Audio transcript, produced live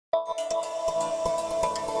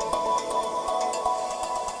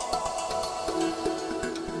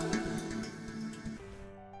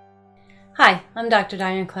Hi, I'm Dr.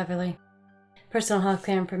 Diane Cleverley, Personal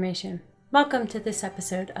Healthcare Information. Welcome to this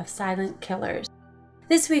episode of Silent Killers.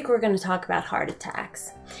 This week we're going to talk about heart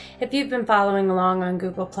attacks. If you've been following along on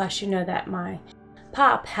Google+, you know that my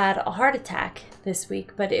pop had a heart attack this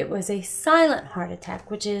week, but it was a silent heart attack,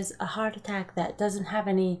 which is a heart attack that doesn't have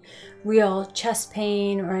any real chest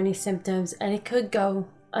pain or any symptoms, and it could go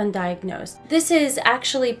undiagnosed. This is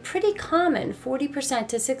actually pretty common. 40%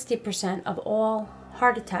 to 60% of all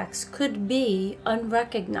heart attacks could be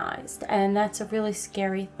unrecognized, and that's a really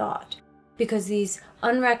scary thought because these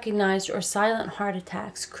unrecognized or silent heart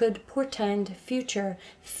attacks could portend future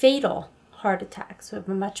fatal heart attacks of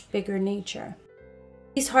a much bigger nature.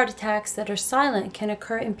 These heart attacks that are silent can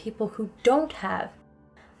occur in people who don't have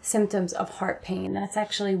symptoms of heart pain. That's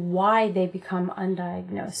actually why they become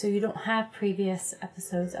undiagnosed. So you don't have previous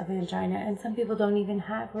episodes of angina, and some people don't even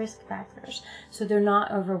have risk factors. So they're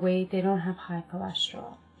not overweight, they don't have high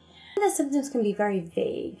cholesterol. And the symptoms can be very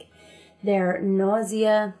vague. They're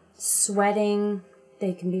nausea, sweating,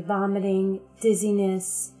 they can be vomiting,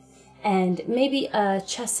 dizziness, and maybe a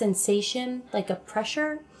chest sensation, like a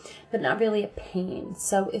pressure, but not really a pain.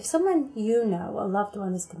 So if someone you know, a loved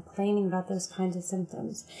one, is complaining about those kinds of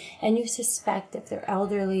symptoms, and you suspect if they're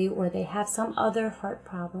elderly or they have some other heart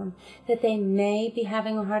problem that they may be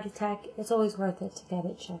having a heart attack, it's always worth it to get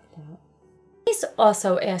it checked out. Please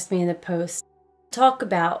also asked me in the post to talk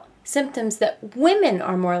about symptoms that women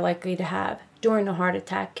are more likely to have during a heart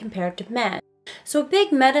attack compared to men. So a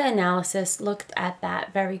big meta-analysis looked at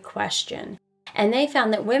that very question. And they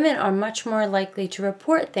found that women are much more likely to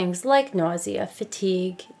report things like nausea,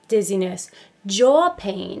 fatigue, dizziness, jaw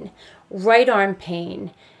pain, right arm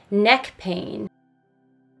pain, neck pain,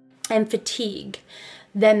 and fatigue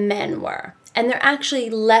than men were. And they're actually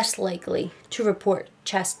less likely to report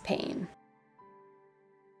chest pain.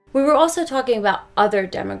 We were also talking about other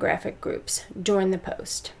demographic groups during the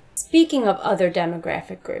post. Speaking of other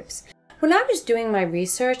demographic groups, when I was doing my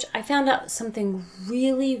research, I found out something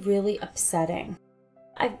really upsetting.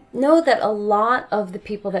 I know that a lot of the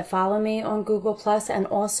people that follow me on Google Plus and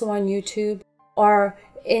also on YouTube are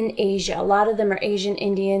in Asia. A lot of them are Asian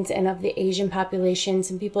Indians and of the Asian population,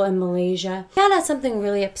 some people in Malaysia. I found out something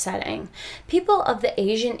really upsetting. People of the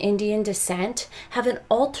Asian Indian descent have an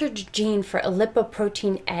altered gene for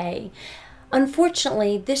lipoprotein A.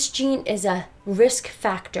 Unfortunately, this gene is a risk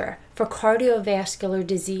factor for cardiovascular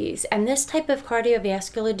disease, and this type of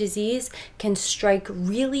cardiovascular disease can strike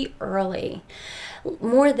really early.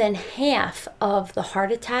 More than half of the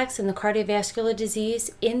heart attacks and the cardiovascular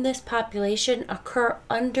disease in this population occur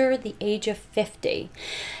under the age of 50.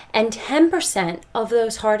 And 10% of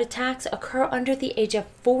those heart attacks occur under the age of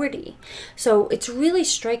 40. So it's really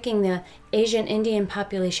striking the Asian Indian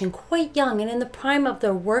population quite young and in the prime of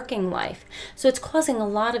their working life. So it's causing a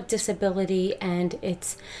lot of disability and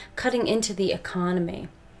it's cutting into the economy.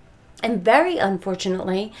 And very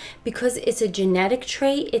unfortunately, because it's a genetic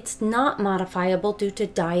trait, it's not modifiable due to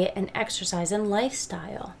diet and exercise and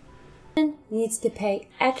lifestyle. One needs to pay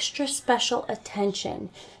extra special attention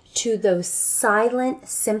to those silent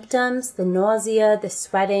symptoms, the nausea, the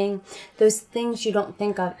sweating, those things you don't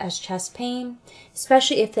think of as chest pain,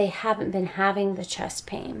 especially if they haven't been having the chest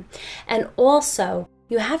pain. And also,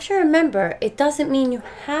 you have to remember, it doesn't mean you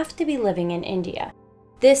have to be living in India.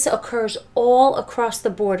 This occurs all across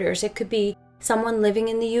the borders. It could be someone living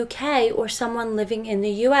in the UK or someone living in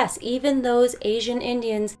the US. Even those Asian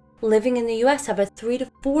Indians living in the US have a 3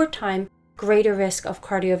 to 4 times greater risk of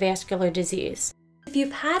cardiovascular disease. If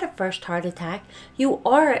you've had a first heart attack, you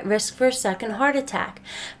are at risk for a second heart attack.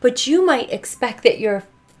 But you might expect that your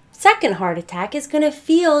second heart attack is going to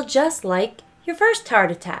feel just like your first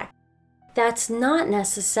heart attack. That's not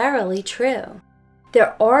necessarily true.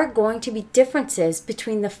 There are going to be differences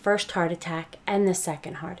between the first heart attack and the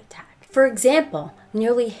second heart attack. For example,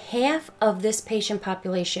 nearly half of this patient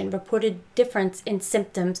population reported difference in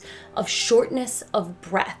symptoms of shortness of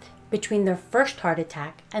breath between their first heart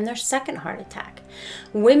attack and their second heart attack.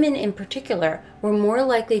 Women in particular were more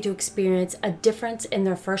likely to experience a difference in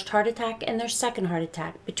their first heart attack and their second heart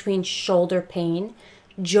attack between shoulder pain,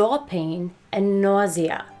 jaw pain, and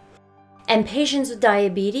nausea. And patients with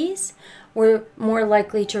diabetes were more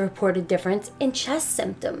likely to report a difference in chest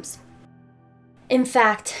symptoms. In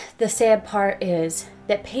fact, the sad part is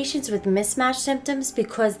that patients with mismatched symptoms,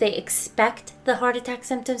 because they expect the heart attack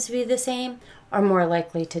symptoms to be the same, are more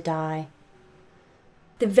likely to die.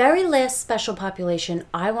 The very last special population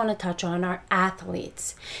I want to touch on are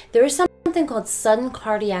athletes. There is something called sudden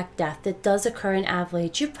cardiac death that does occur in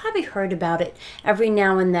athletes. You've probably heard about it every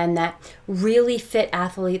now and then, that really fit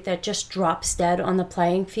athlete that just drops dead on the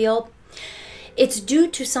playing field. It's due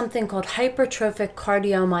to something called hypertrophic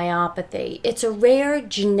cardiomyopathy. It's a rare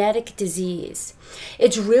genetic disease.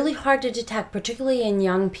 It's really hard to detect, particularly in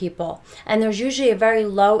young people, and there's usually a very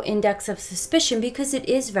low index of suspicion because it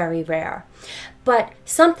is very rare. But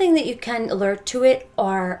something that you can alert to it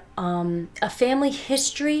are a family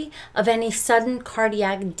history of any sudden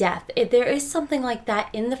cardiac death. If there is something like that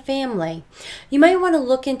in the family, you might want to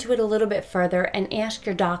look into it a little bit further and ask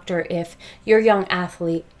your doctor if your young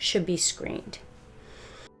athlete should be screened.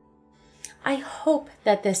 I hope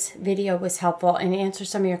that this video was helpful and answered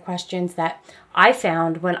some of your questions that I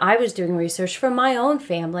found when I was doing research for my own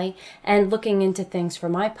family and looking into things for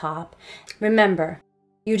my pop. Remember,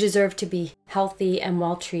 you deserve to be healthy and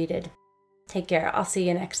well treated. Take care. I'll see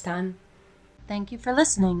you next time. Thank you for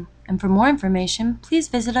listening. And for more information, please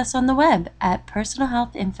visit us on the web at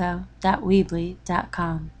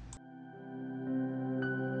personalhealthinfo.weebly.com.